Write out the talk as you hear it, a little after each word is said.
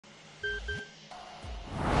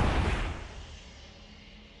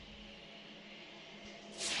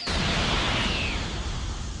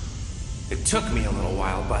took me a little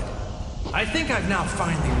while, but I think I've now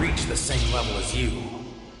finally reached the same level as you.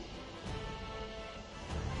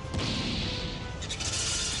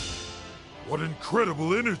 What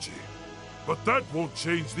incredible energy! But that won't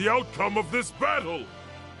change the outcome of this battle!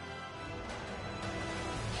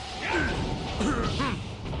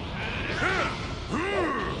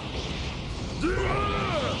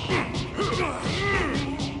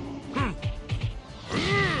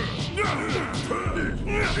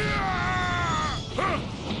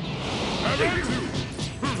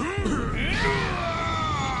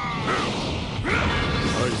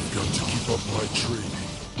 I've got to keep up my training.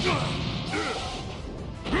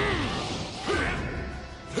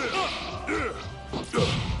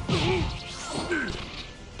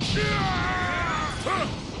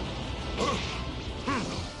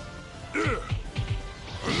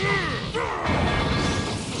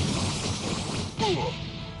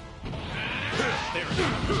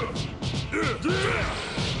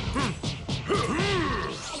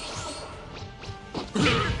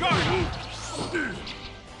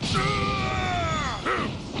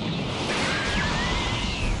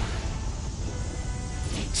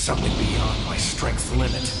 Something beyond my strength's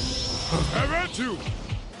limit. I'm at you!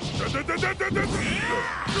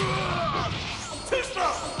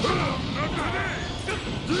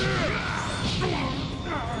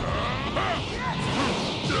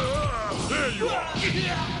 There you are!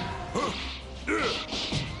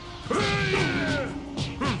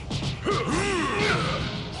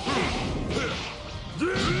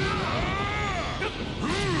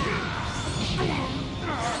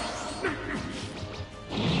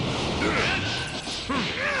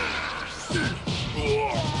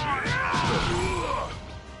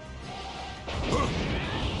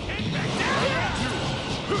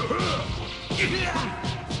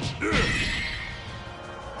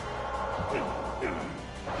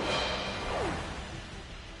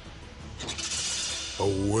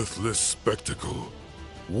 A worthless spectacle.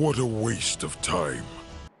 What a waste of time.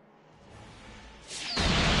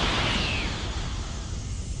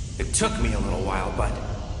 It took me a little while, but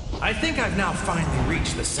I think I've now finally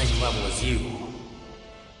reached the same level as you.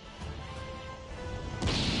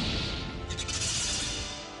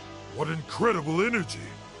 What incredible energy!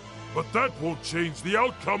 But that won't change the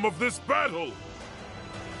outcome of this battle!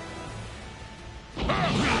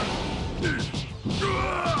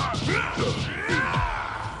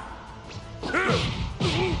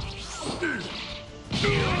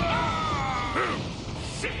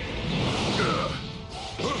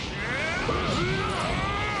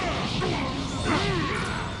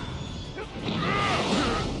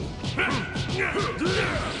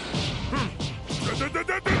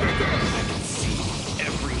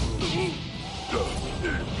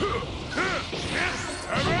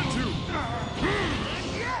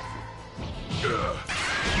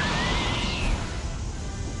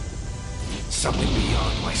 Something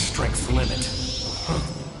beyond my strength's limit.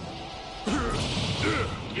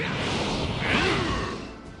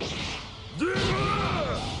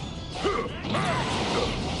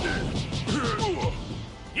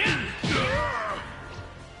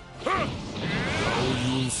 Now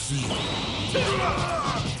you'll see.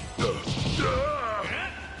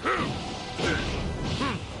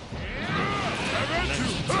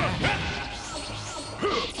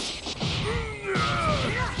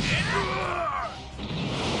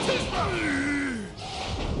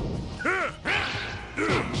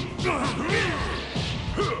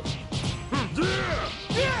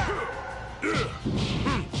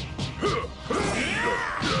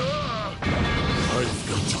 I've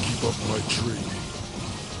got to keep up my training.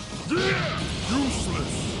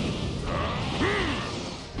 Useless!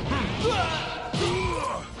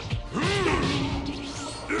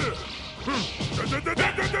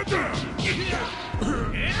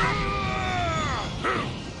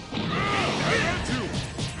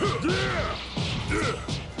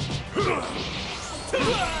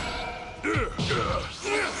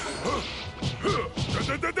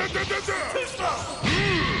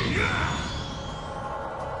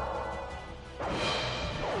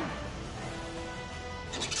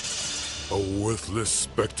 A worthless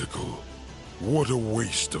spectacle. What a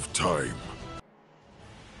waste of time.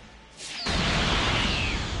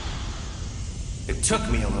 It took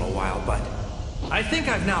me a little while, but I think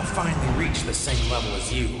I've now finally reached the same level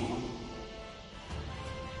as you.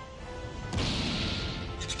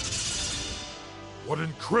 What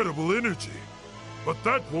incredible energy! But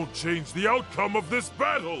that won't change the outcome of this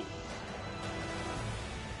battle!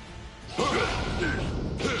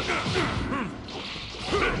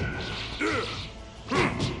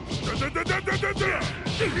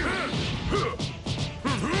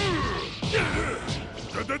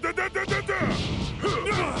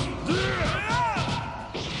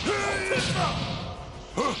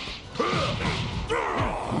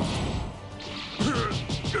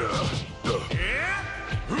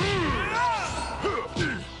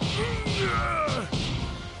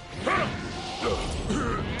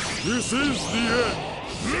 This is the end.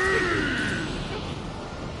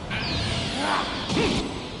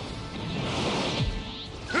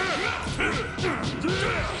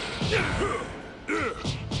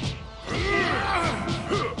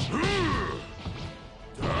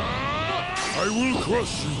 I will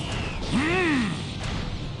crush you.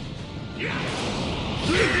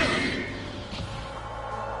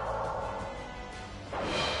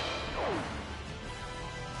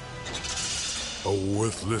 A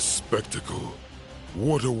worthless spectacle.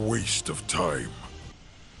 What a waste of time.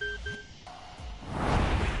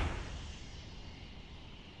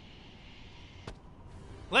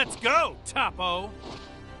 Let's go, Toppo!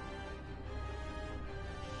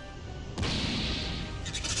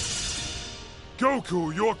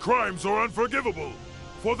 Goku, your crimes are unforgivable.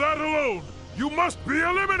 For that alone, you must be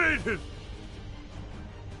eliminated!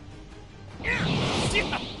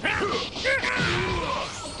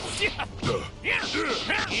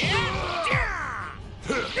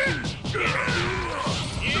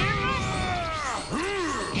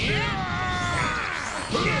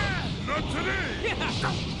 Not today!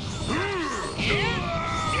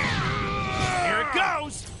 Here it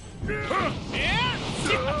goes!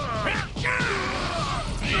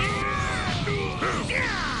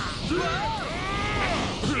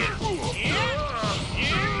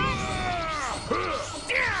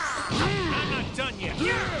 I'm not done yet.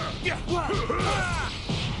 You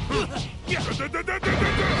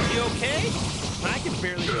okay? I can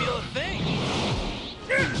barely feel a thing.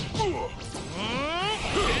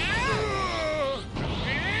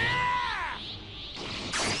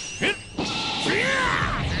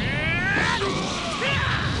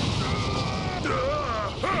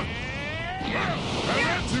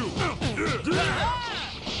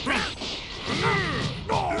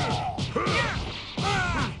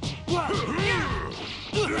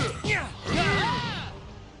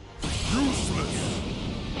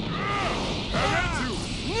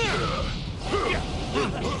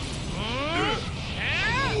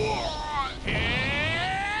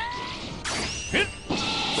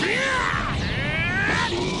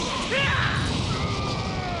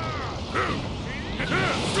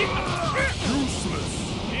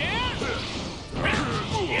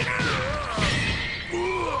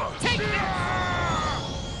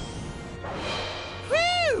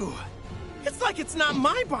 Like it's not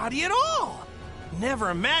my body at all. Never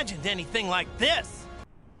imagined anything like this.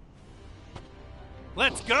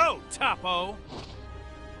 Let's go, Toppo.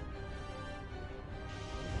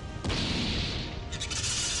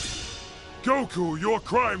 Goku, your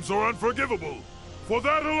crimes are unforgivable. For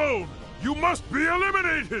that alone, you must be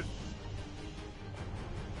eliminated.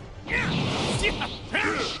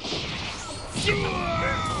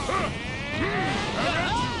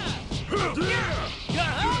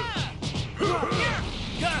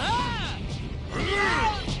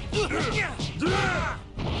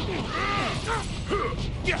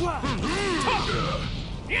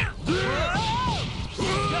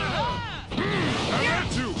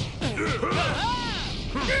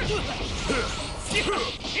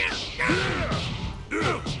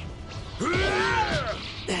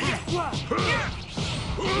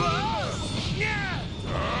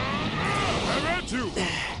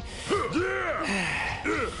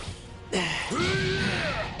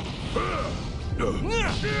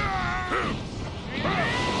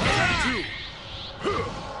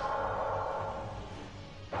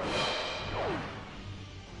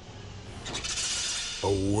 A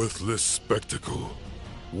worthless spectacle.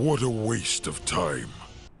 What a waste of time.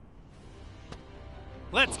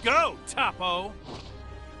 Let's go, Toppo.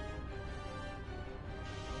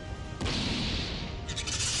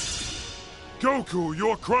 Goku,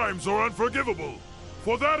 your crimes are unforgivable.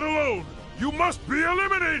 For that alone, you must be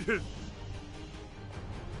eliminated.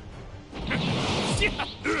 Here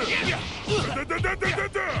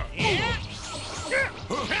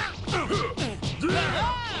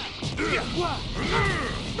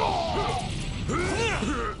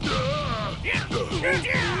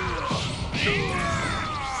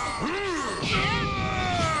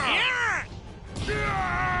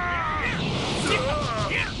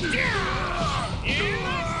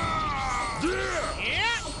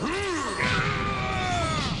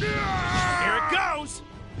it goes.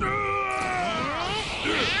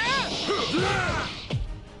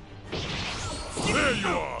 There you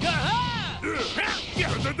are.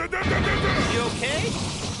 You okay?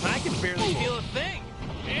 I can barely feel a thing.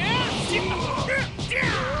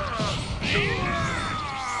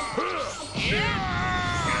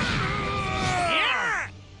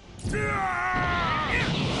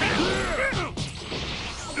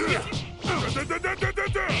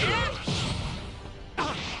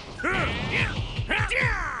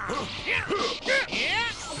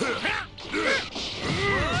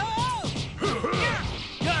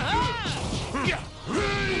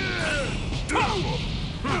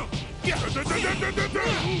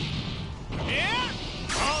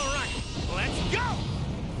 All right, let's go.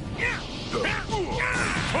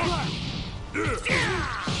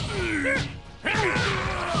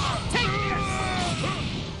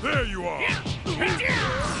 There you are!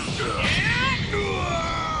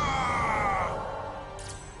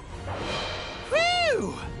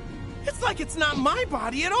 Whew! It's like it's not my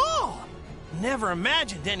body at all. Never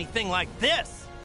imagined anything like this.